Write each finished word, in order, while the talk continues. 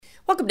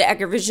Welcome to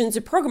AgriVisions,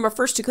 a program of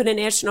First Dakota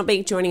National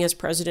Bank. Joining us,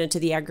 President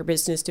of the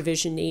Agribusiness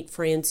Division, Nate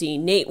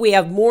Franzén. Nate, we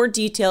have more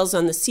details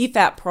on the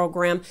CFAP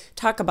program.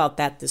 Talk about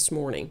that this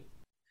morning.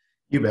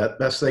 You bet.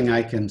 Best thing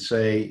I can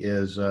say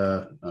is,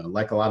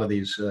 like a lot of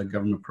these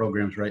government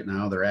programs right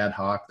now, they're ad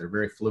hoc, they're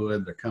very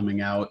fluid, they're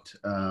coming out,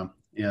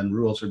 and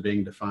rules are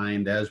being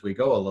defined as we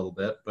go a little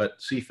bit. But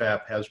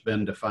CFAP has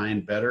been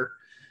defined better.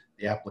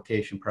 The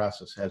application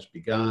process has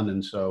begun,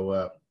 and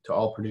so to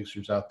all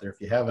producers out there,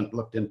 if you haven't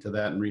looked into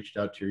that and reached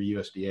out to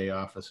your USDA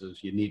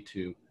offices, you need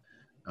to,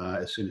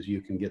 as soon as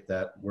you can, get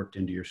that worked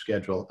into your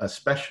schedule,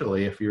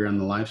 especially if you're in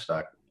the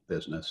livestock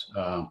business.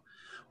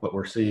 What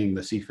we're seeing,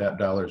 the CFAP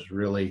dollars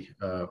really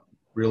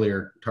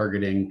are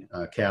targeting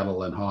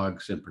cattle and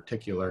hogs in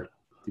particular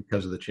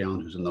because of the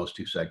challenges in those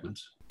two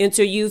segments. And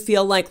so you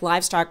feel like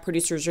livestock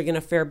producers are going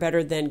to fare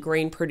better than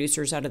grain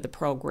producers out of the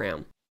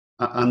program?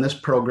 On this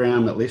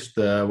program, at least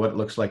what it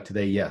looks like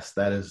today, yes,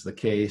 that is the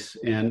case.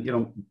 And,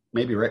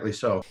 maybe rightly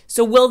so.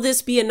 So will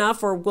this be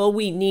enough, or will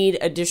we need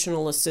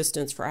additional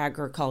assistance for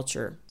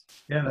agriculture?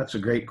 Yeah, that's a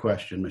great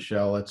question,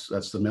 Michelle. That's the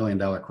 $1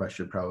 million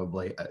question,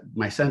 probably.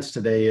 My sense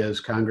today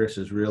is Congress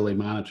is really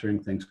monitoring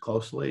things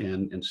closely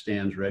and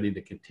stands ready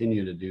to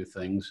continue to do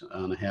things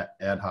on an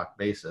ad hoc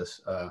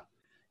basis.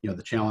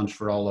 The challenge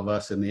for all of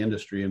us in the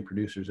industry and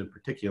producers in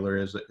particular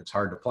is that it's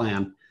hard to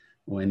plan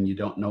when you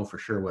don't know for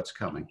sure what's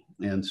coming.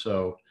 And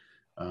so,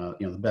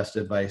 the best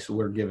advice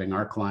we're giving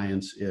our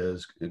clients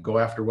is go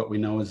after what we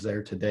know is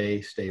there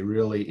today, stay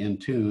really in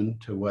tune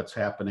to what's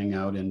happening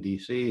out in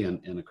DC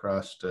and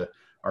across to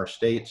our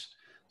states,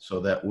 so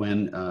that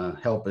when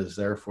help is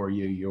there for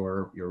you,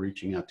 you're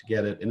reaching out to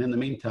get it. And in the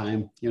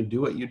meantime,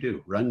 do what you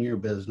do, run your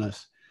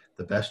business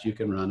the best you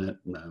can run it,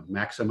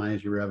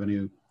 maximize your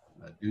revenue,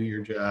 do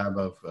your job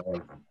of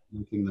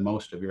making the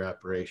most of your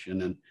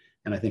operation.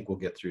 And I think we'll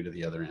get through to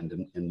the other end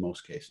in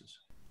most cases.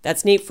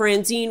 That's Nate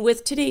Franzén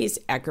with today's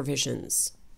AgriVisions.